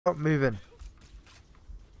Stop moving.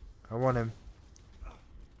 I want him.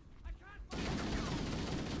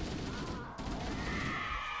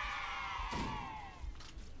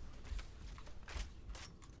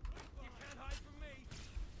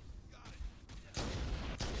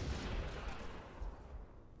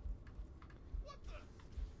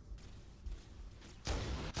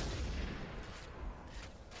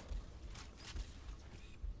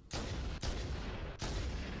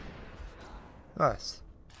 Nice.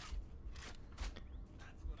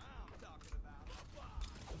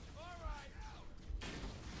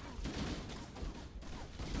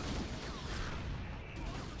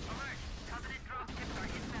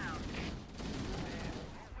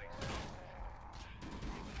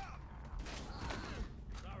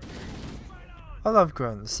 I love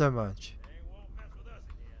Grunt so much.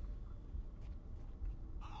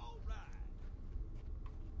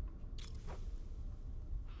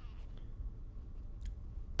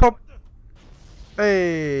 Pop!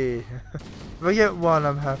 Hey! If I get one,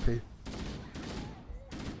 I'm happy.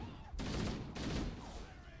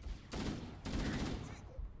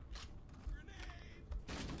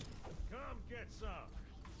 Come get some.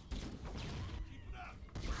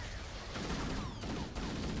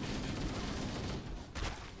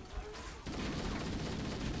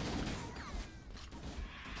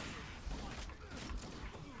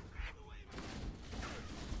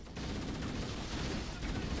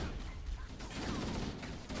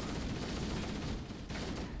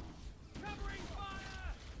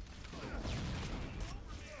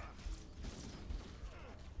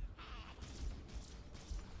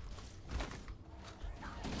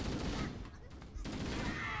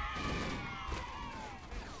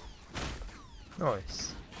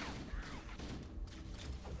 Nice.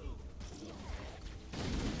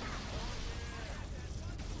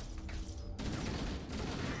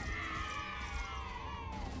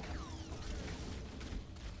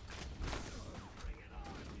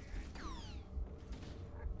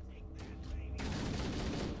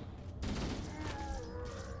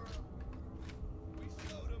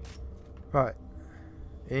 Right.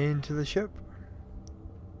 Into the ship.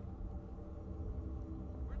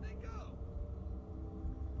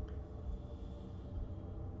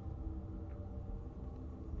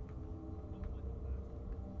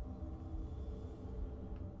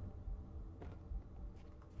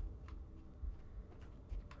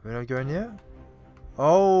 We're not going yet?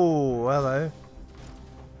 Oh, hello.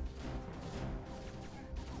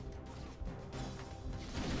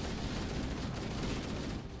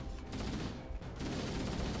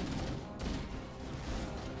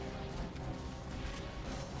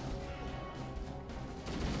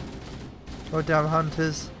 Oh, damn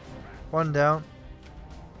hunters. One down.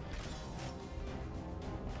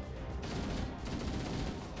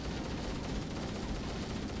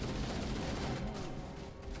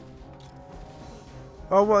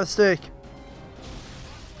 Oh, what a stick!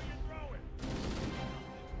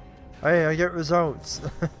 Hey, I get results.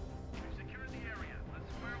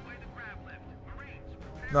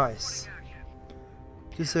 Nice.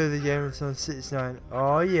 Just so the game was on 69.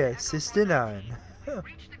 Oh yeah, 69.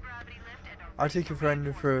 I took a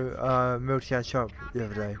friend through multi-can shop the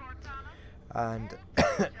other day, and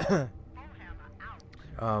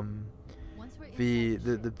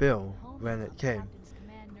the bill when it came.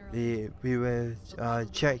 We were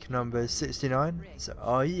check number 69. So,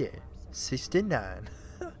 oh yeah, 69.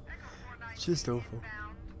 Just awful.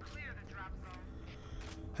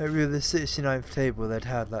 Hope we were the 69th table they'd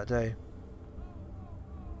had that day.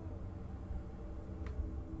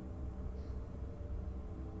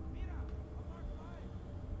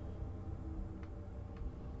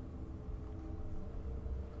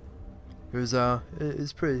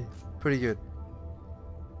 It's pretty good.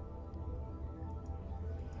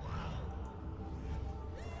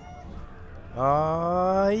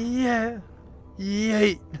 Oh yeah,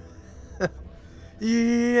 yay,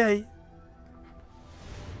 yay.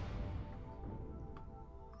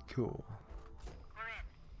 Cool.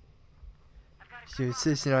 Dude,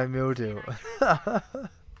 69 mil deal. No covenant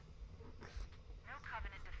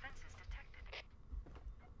defenses detected.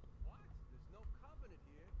 What? There's no covenant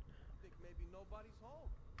here. I think maybe nobody's home.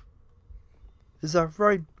 Is that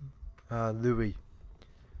right, Louis?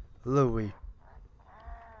 Louis.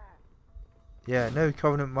 Yeah, no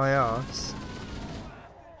covenant my ass.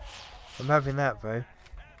 I'm having that though.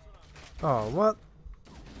 Oh, what?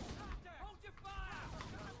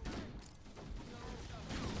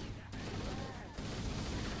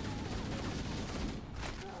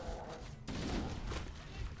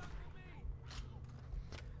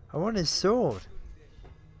 I want his sword.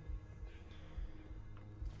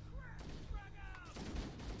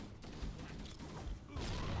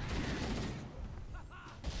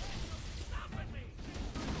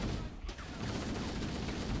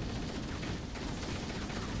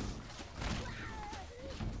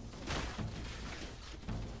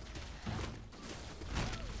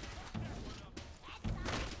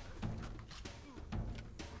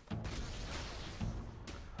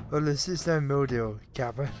 Well, this is no mildew,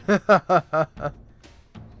 Kappa.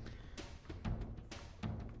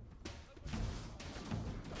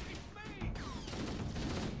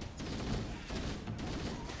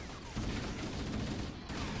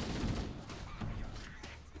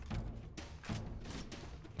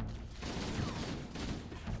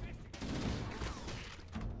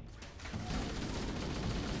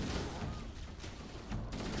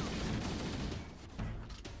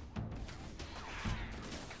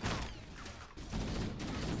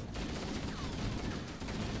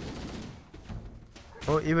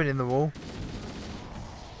 Oh, he went in the wall.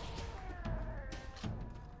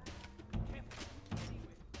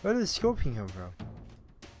 Where did the scorpion come from?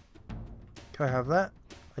 Can I have that?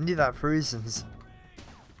 I need that for reasons.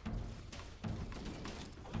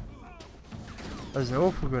 That was an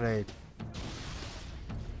awful grenade.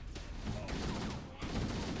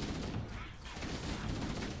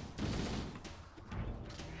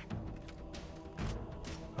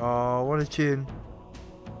 Oh, what a tune.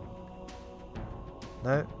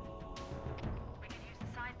 No. We could use the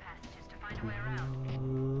side passages to find a way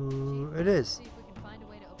around. It is. See if we can find a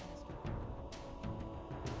way to open this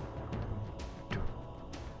door.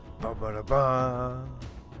 Ba ba da ba.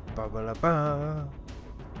 Ba ba da ba.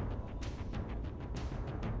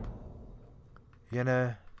 You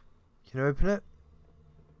gonna. Can you open it?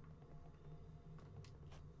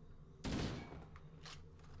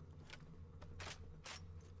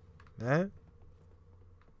 No?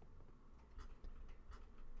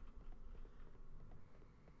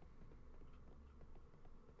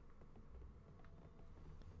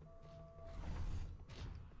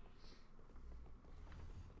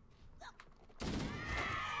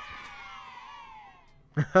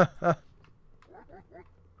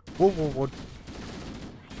 What?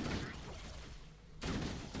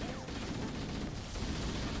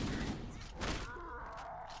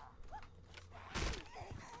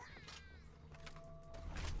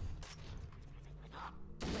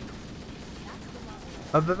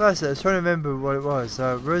 But that's it. I was trying to remember what it was.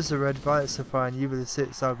 Rosa red, Violet's the 5, you were the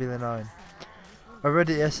 6, I'll be the 9. I read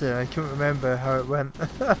it yesterday and I couldn't remember how it went.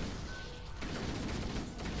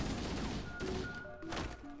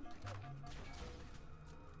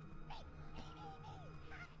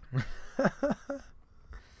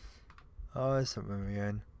 Oh, that's not where we're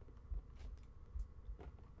going.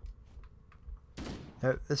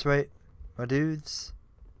 Nope, let's wait. My dudes.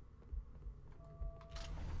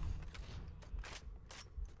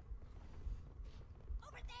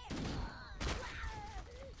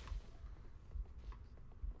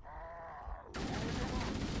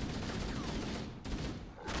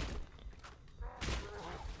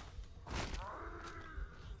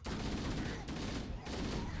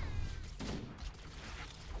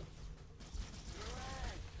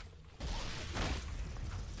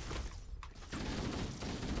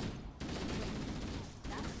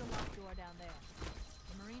 That's the locked door down there.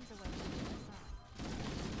 The Marines are waiting on the other side.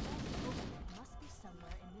 It must be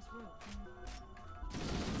somewhere in this room.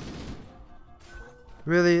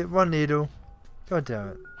 Really? One needle? God damn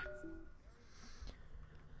it.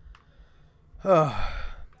 Oh,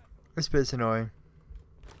 this bit's annoying.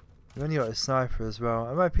 We've only got a sniper as well.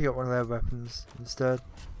 I might pick up one of their weapons instead.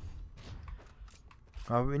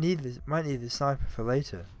 Oh, we need this. Might need the sniper for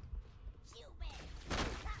later.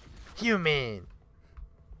 Human.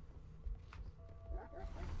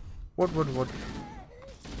 What?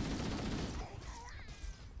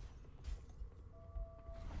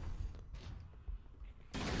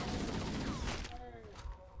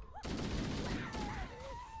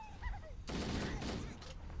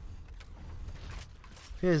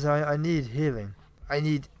 Here's I need healing. I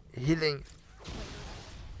need healing.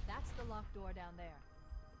 That's the locked door down there.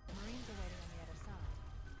 The Marines are waiting on the other side.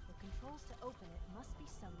 The controls to open it must be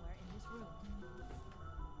somewhere in this room.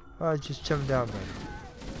 I just jump down there.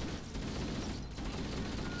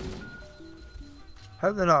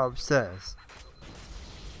 Hope they're not upstairs.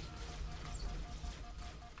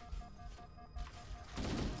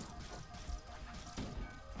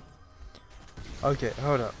 Okay,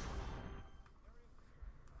 hold up.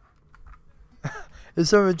 If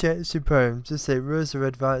someone rejects your poem, just say Rose are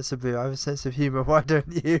red, violets are blue. I have a sense of humour, why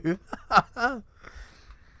don't you?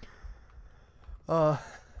 Oh,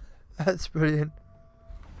 that's brilliant.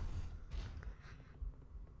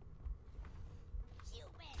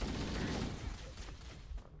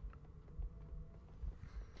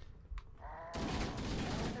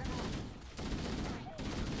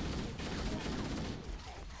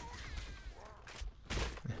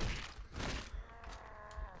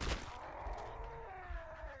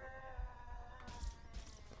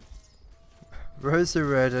 Rose are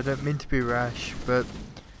red, I don't mean to be rash, but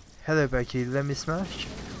Hello, Becky. Let me smash.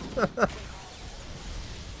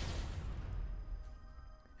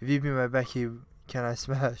 If you be my Becky, can I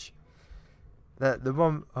smash? The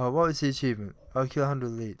one. Oh, what was the achievement? I'll kill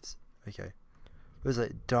 100 elites. Okay. What was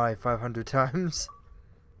it? Die 500 times.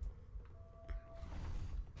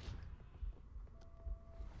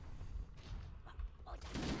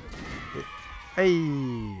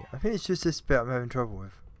 Hey, I think it's just this bit I'm having trouble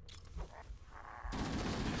with.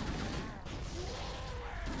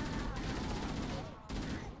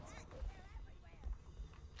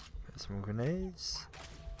 Put some more grenades.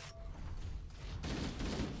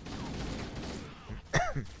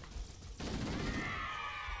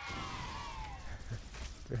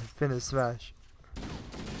 Finish smash.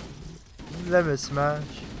 Lemon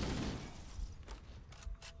smash.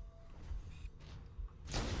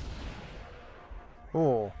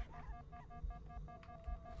 Oh.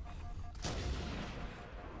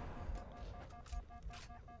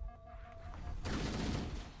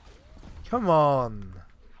 Come on.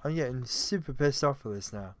 I'm getting super pissed off with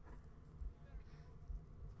this now.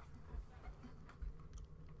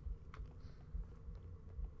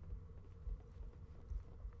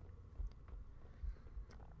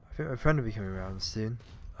 I think my friend will be coming around soon.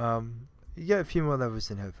 You get a few more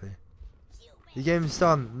levels in, hopefully. The game's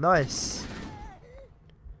done. Nice.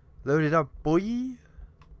 Load it up, boy.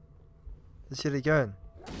 Let's get it going.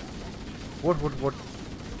 What?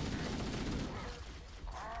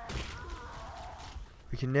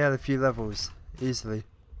 We can nail a few levels easily.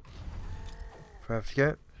 If I have to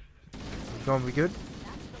go. Go on, we good?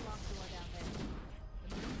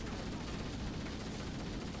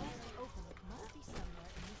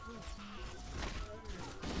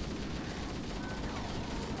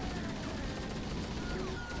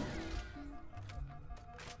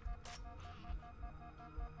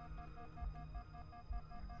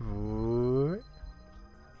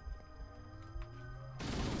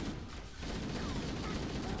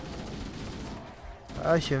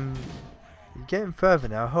 Actually, I'm getting further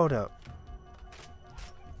now. Hold up.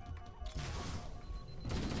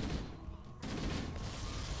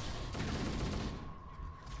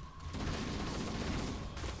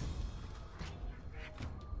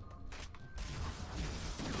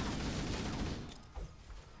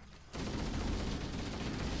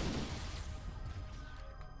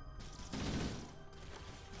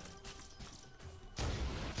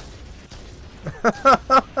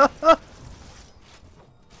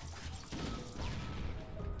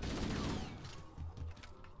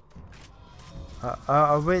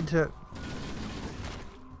 I'll wait till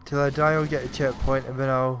I die or get a checkpoint, and then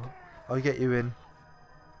I'll get you in.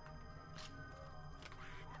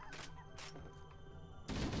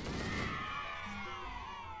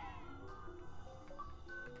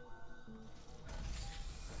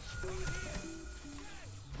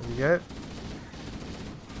 There we go.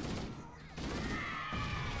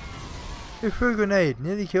 Who threw a grenade?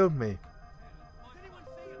 Nearly killed me.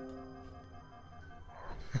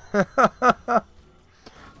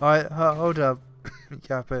 Alright, hold up,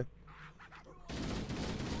 Kappa.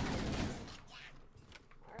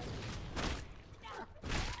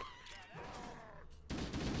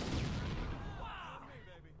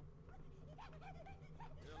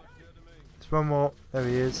 There's one more. There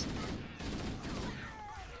he is.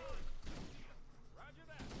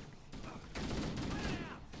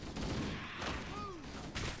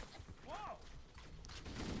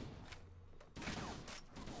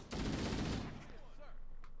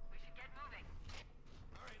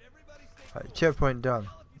 Right, checkpoint done.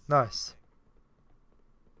 Nice.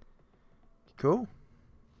 Cool.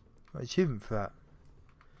 Got achievement for that.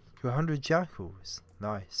 100 jackals.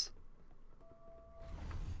 Nice.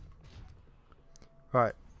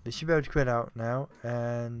 Right, you should be able to quit out now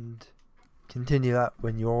and continue that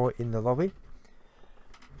when you're in the lobby.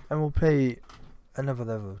 And we'll play another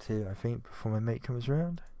level or two, I think, before my mate comes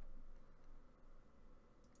around.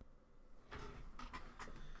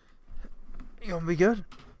 You gonna be good?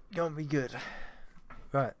 Gonna be good.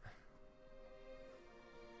 Right.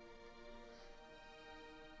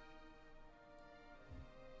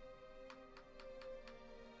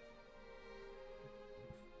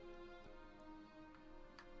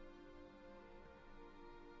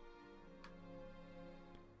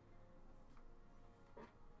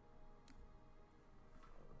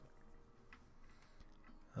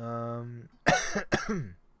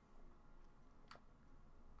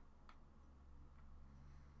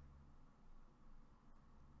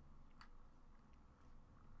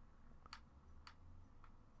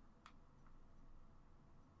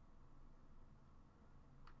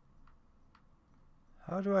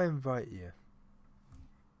 How do I invite you?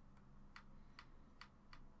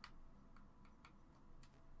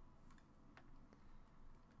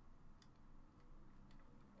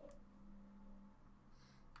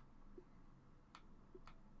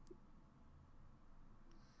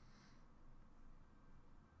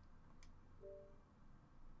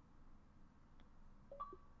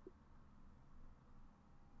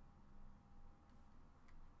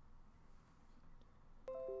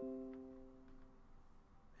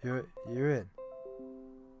 You're in.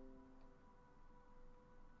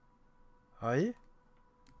 Are you?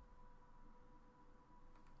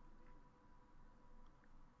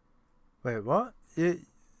 Wait, what?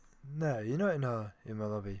 No, you're not in my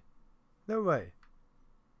lobby. No way.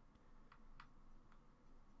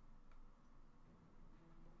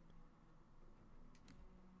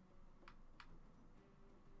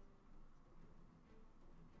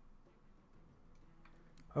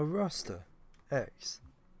 A roster. X.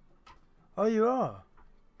 Oh, you are.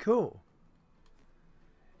 Cool.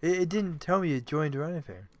 It didn't tell me you joined or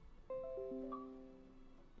anything.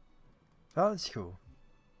 That's cool.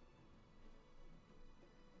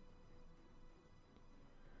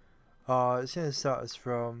 It's gonna start us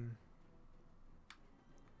from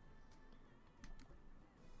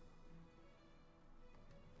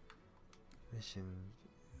mission.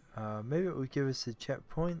 Maybe it will give us a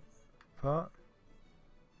checkpoint part.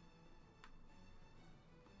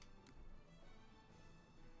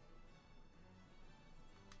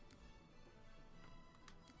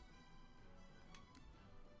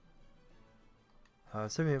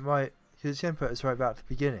 Something it might, because it's going to put us right back to the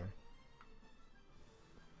beginning.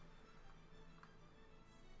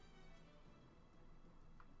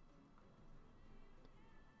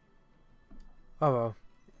 Oh well.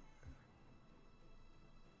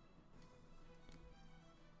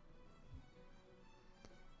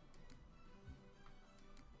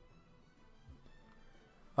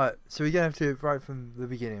 Alright, so we're going to have to do it right from the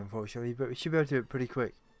beginning, unfortunately, but we should be able to do it pretty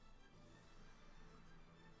quick.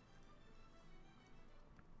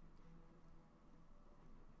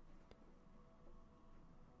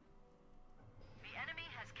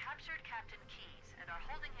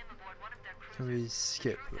 Can we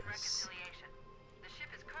skip this?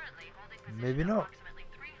 Maybe not.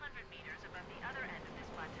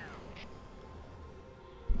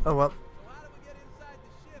 Oh well. So how do we get inside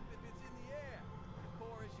the ship if it's in the air? The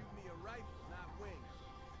Corps issued me a rifle, not wings.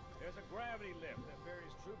 There's a gravity lift that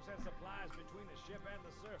ferries troops and supplies between the ship and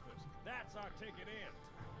the surface. That's our ticket in.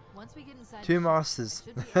 Once we get inside Two the ship, masters.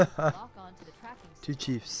 I should be able to lock onto the tracking Two system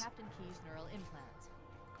chiefs. with Captain Key's neural implants.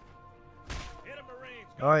 Hit 'em, Marines.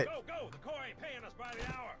 Go, Alright. go. The Corps ain't paying us by the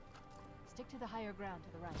hour. Stick to the higher ground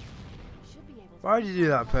to the right. You should be able to Why did you do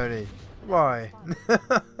that, Pony? Why?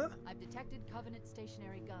 I've detected Covenant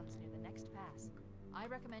stationary guns near the next pass. I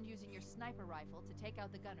recommend using your sniper rifle to take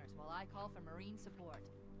out the gunners while I call for Marine support.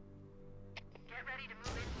 Get ready to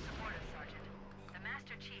move in to support us, Sergeant. The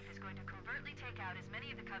Master Chief is going to covertly take out as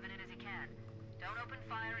many of the Covenant as he can. Don't open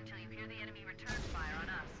fire until you hear the enemy return fire on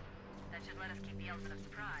us. That should let us keep the element of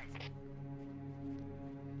surprise.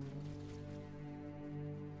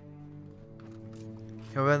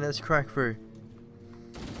 Come on, let's crack through.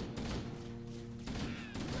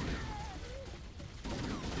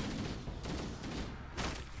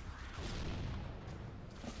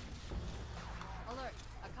 Alert!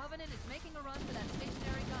 A Covenant is making a run for that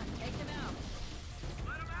stationary gun. Take him out.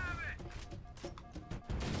 Let 'em have it.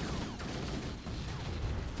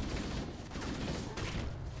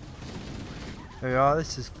 There we are,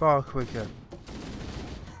 this is far quicker.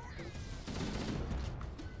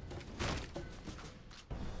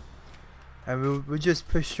 And we'll just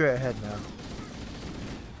push straight ahead now.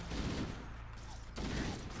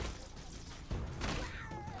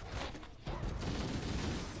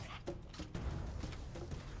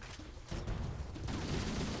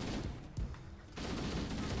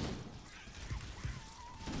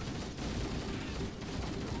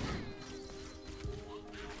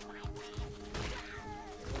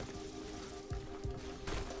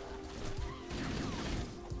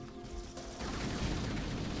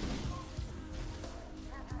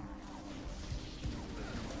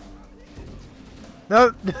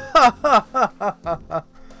 No!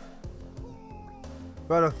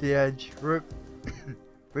 Right off the edge. Rip.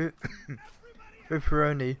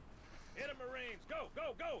 Ripperoni. Hit 'em, Marines. Go.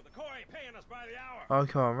 The Corps ain't paying us by the hour. Oh,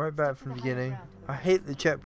 come on, right back from the beginning. I hate the checkpoint.